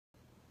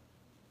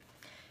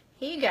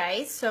Hey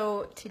guys,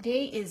 so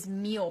today is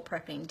meal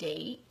prepping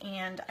day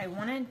and I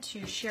wanted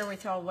to share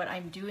with y'all what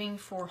I'm doing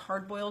for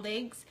hard-boiled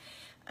eggs.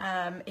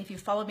 If you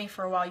followed me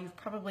for a while, you've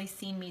probably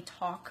seen me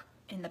talk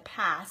in the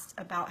past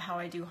about how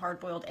I do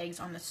hard-boiled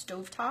eggs on the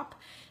stovetop,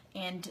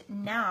 and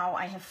now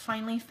I have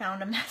finally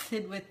found a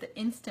method with the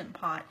Instant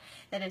Pot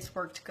that has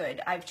worked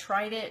good. I've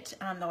tried it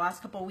the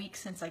last couple of weeks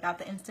since I got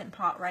the Instant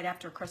Pot right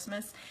after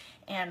Christmas,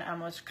 and I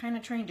was kind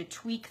of trying to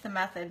tweak the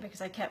method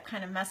because I kept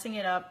kind of messing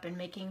it up and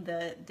making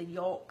the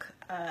yolk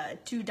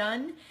too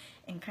done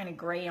and kind of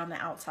gray on the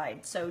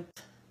outside. So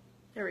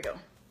there we go.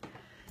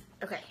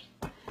 Okay,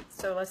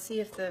 so let's see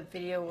if the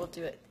video will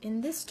do it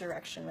in this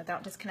direction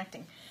without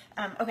disconnecting.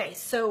 Okay,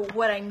 so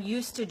what I'm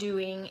used to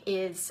doing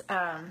is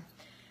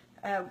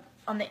I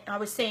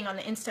was saying on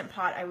the Instant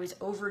Pot I was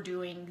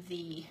overdoing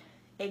the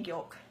egg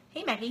yolk.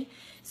 Hey Maggie.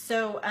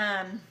 So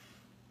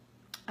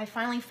I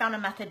finally found a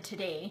method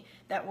today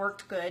that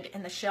worked good,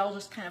 and the shell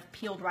just kind of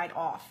peeled right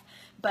off.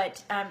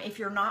 But if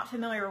you're not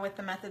familiar with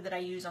the method that I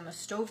use on the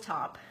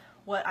stovetop,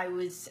 what I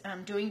was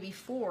doing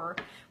before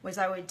was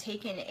I would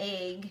take an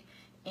egg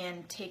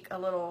and take a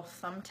little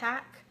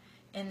thumbtack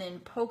and then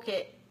poke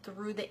it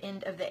through the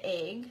end of the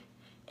egg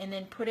and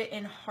then put it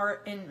in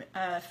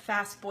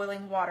fast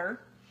boiling water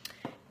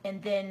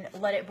and then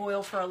let it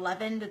boil for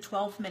 11 to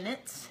 12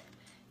 minutes.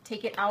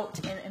 Take it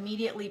out and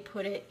immediately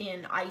put it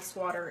in ice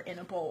water in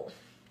a bowl.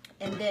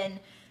 And then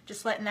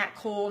just letting that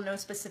cool, no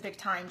specific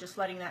time, just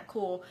letting that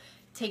cool.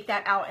 Take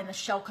that out and the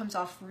shell comes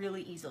off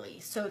really easily.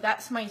 So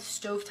that's my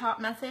stovetop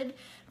method.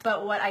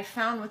 But what I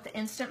found with the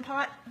Instant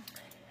Pot,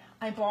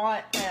 I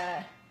bought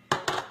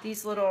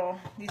these are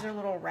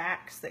little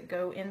racks that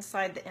go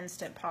inside the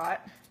Instant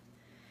Pot.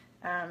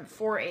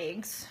 4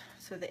 eggs,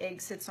 so the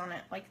egg sits on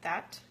it like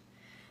that.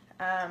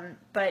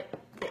 But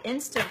the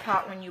Instant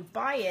Pot, when you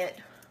buy it,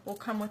 will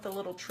come with a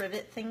little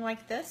trivet thing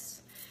like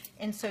this.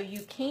 And so you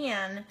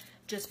can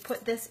just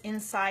put this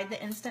inside the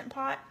Instant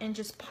Pot and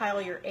just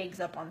pile your eggs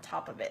up on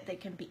top of it. They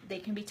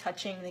can be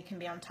touching, they can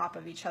be on top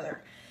of each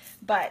other.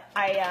 But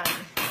I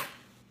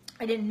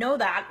didn't know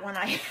that when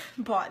I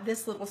bought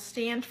this little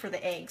stand for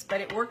the eggs, but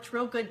it worked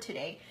real good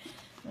today.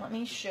 Let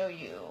me show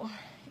you.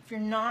 If you're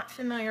not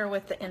familiar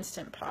with the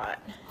Instant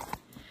Pot,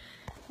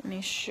 let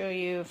me show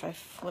you if I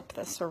flip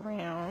this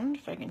around,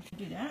 if I can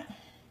do that.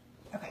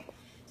 Okay,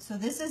 so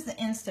this is the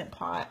Instant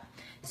Pot.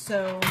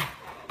 So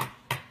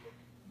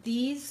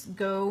these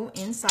go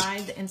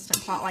inside the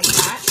Instant Pot like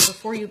that.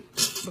 Before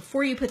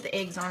you put the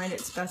eggs on it,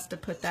 it's best to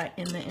put that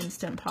in the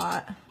Instant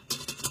Pot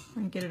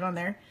and get it on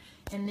there.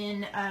 And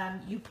then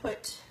you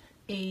put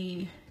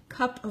a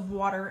cup of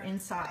water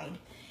inside.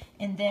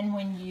 And then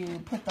when you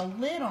put the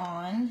lid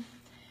on,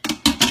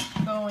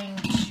 it's going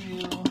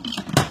to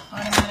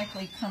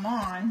automatically come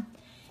on.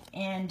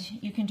 And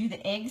you can do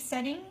the egg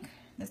setting,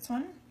 this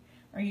one,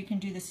 or you can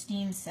do the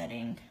steam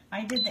setting.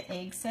 I did the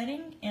egg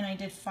setting and I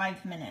did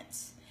 5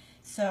 minutes.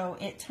 So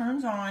it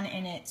turns on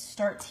and it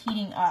starts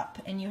heating up,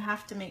 and you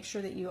have to make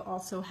sure that you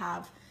also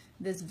have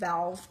this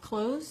valve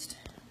closed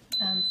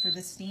for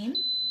the steam.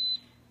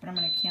 But I'm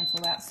going to cancel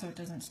that so it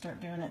doesn't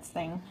start doing its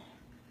thing.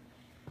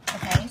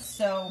 Okay,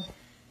 so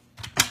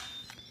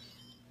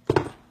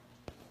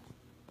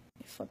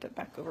flip it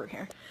back over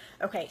here.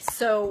 Okay,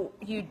 so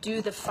you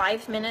do the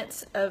 5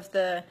 minutes of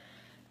the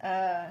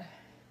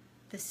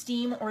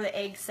steam or the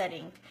egg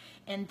setting,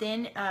 and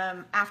then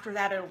after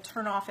that it'll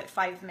turn off at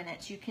 5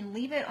 minutes. You can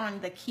leave it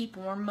on the keep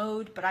warm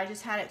mode, but I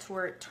just had it to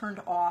where it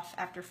turned off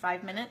after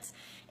 5 minutes,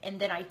 and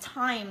then I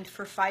timed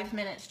for 5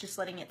 minutes just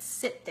letting it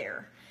sit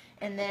there.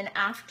 And then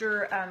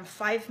after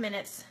 5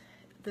 minutes,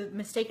 the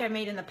mistake I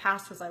made in the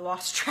past was I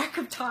lost track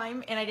of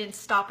time and I didn't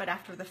stop it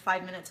after the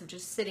 5 minutes of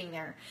just sitting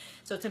there.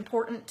 So it's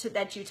important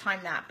that you time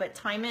that, but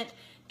time it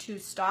to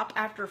stop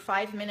after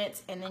 5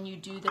 minutes, and then you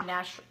do the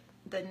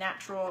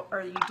natural,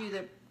 or you do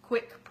the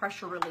quick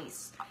pressure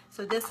release.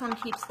 So this one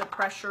keeps the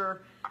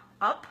pressure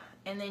up,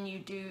 and then you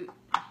do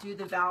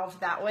the valve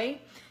that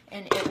way,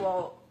 and it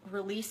will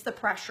release the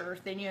pressure.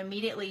 Then you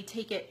immediately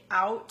take it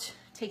out,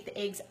 take the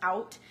eggs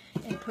out,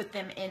 and put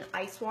them in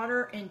ice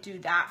water and do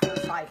that for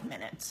 5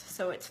 minutes.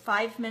 So it's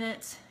 5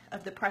 minutes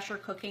of the pressure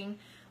cooking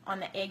on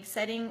the egg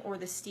setting or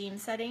the steam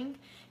setting,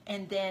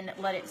 and then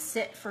let it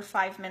sit for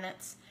 5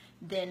 minutes,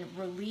 then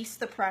release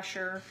the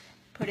pressure,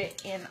 put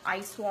it in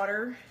ice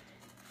water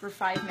for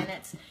 5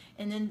 minutes,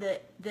 and then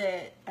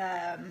the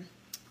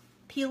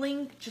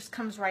peeling just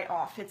comes right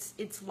off.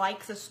 It's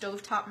like the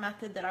stovetop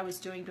method that I was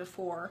doing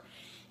before.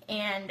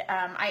 And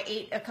I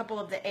ate a couple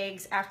of the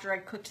eggs after I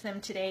cooked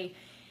them today,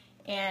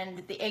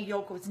 and the egg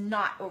yolk was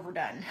not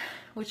overdone,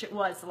 which it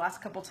was the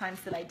last couple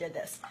times that I did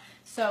this.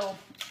 So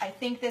I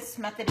think this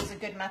method is a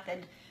good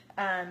method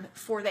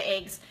for the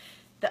eggs.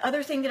 The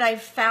other thing that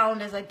I've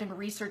found as I've been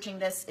researching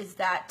this is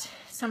that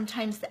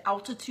sometimes the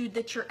altitude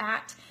that you're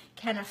at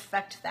can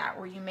affect that,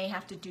 where you may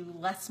have to do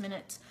less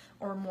minutes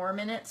or more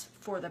minutes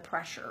for the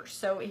pressure.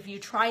 So if you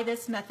try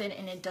this method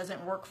and it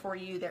doesn't work for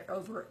you, they're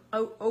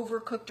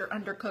overcooked or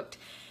undercooked,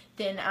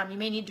 then you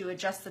may need to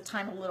adjust the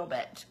time a little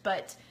bit.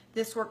 But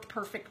this worked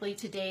perfectly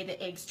today.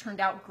 The eggs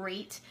turned out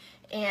great.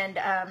 And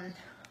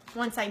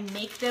once I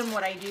make them,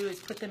 what I do is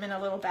put them in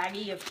a little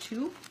baggie of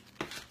 2.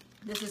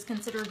 This is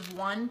considered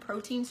 1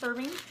 protein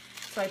serving.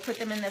 So I put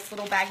them in this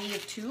little baggie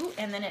of 2,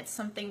 and then it's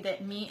something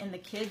that me and the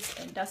kids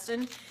and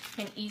Dustin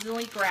can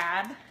easily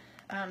grab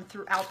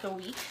throughout the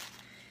week.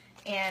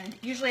 And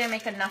usually I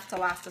make enough to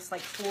last us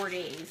like 4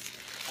 days.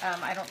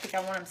 I don't think I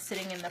want them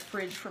sitting in the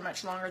fridge for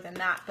much longer than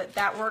that, but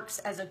that works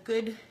as a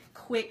good,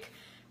 quick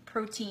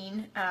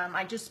protein.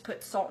 I just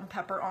put salt and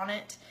pepper on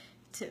it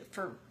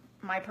for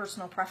my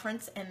personal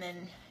preference, and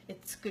then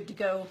it's good to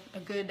go, a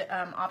good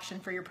option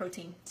for your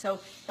protein. So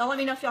y'all let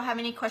me know if y'all have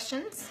any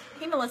questions.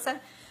 Hey, Melissa.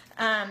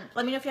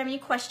 Let me know if you have any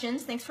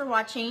questions. Thanks for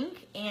watching,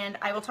 and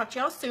I will talk to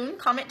y'all soon.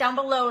 Comment down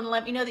below and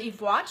let me know that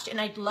you've watched, and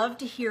I'd love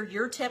to hear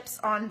your tips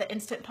on the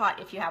Instant Pot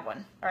if you have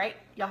one. All right?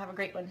 Y'all have a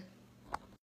great one.